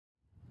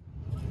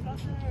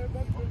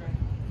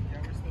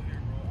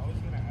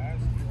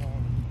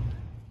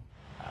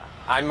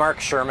I'm Mark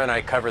Sherman.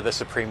 I cover the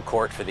Supreme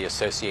Court for the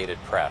Associated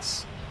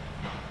Press.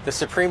 The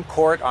Supreme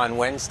Court on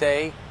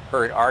Wednesday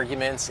heard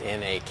arguments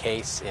in a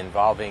case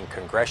involving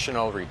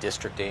congressional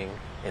redistricting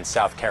in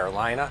South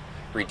Carolina.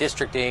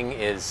 Redistricting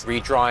is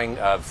redrawing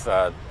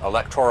of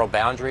electoral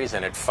boundaries,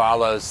 and it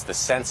follows the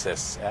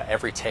census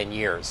every 10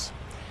 years.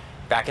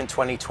 Back in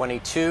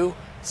 2022,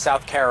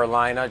 South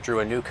Carolina drew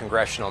a new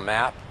congressional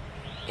map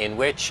in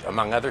which,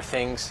 among other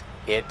things,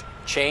 it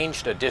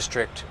changed a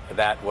district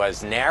that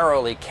was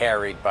narrowly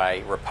carried by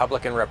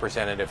Republican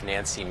Representative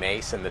Nancy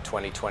Mace in the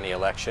 2020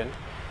 election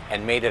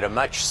and made it a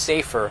much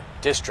safer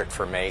district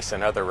for Mace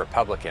and other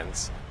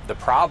Republicans. The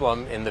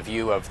problem, in the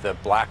view of the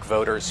black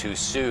voters who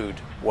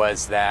sued,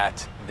 was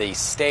that the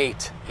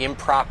state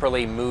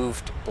improperly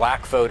moved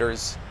black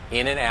voters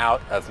in and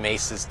out of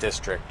Mace's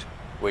district,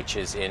 which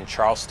is in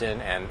Charleston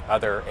and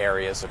other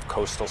areas of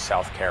coastal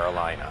South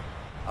Carolina.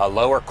 A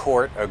lower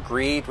court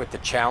agreed with the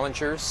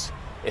challengers.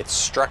 It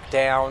struck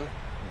down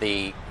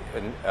the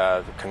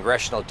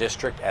congressional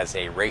district as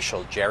a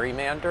racial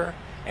gerrymander,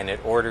 and it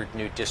ordered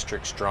new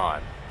districts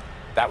drawn.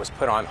 That was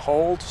put on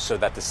hold so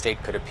that the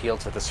state could appeal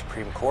to the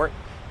Supreme Court,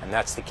 and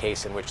that's the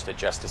case in which the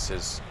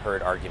justices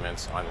heard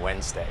arguments on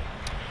Wednesday.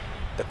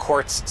 The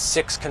court's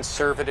 6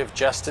 conservative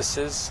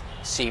justices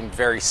seemed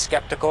very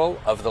skeptical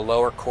of the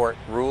lower court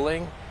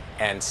ruling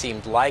and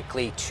seemed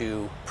likely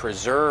to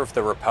preserve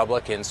the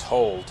Republicans'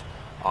 hold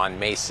on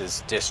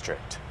Mace's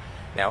district.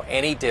 Now,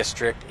 any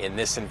district in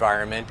this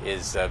environment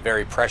is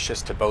very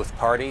precious to both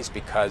parties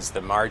because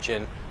the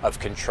margin of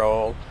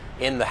control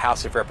in the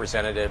House of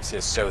Representatives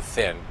is so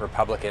thin.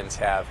 Republicans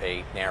have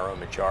a narrow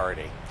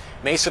majority.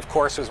 Mace, of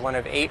course, was one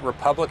of 8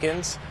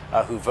 Republicans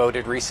who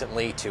voted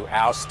recently to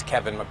oust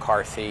Kevin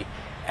McCarthy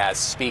as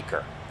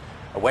Speaker.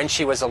 When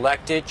she was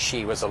elected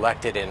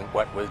in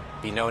what would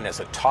be known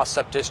as a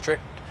toss-up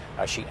district.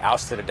 She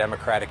ousted a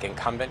Democratic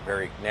incumbent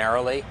very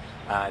narrowly.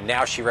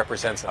 Now she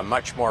represents a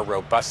much more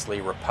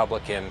robustly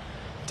Republican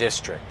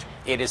district.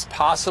 It is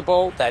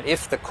possible that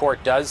if the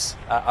court does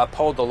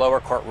uphold the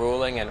lower court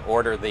ruling and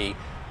order the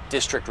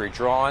district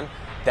redrawn,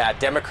 that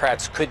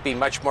Democrats could be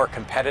much more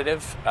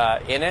competitive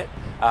in it,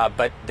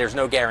 but there's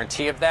no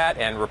guarantee of that,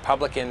 and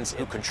Republicans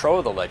who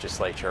control the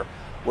legislature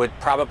would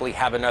probably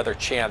have another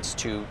chance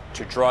to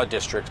draw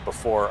districts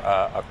before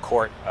a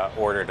court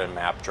ordered a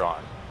map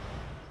drawn.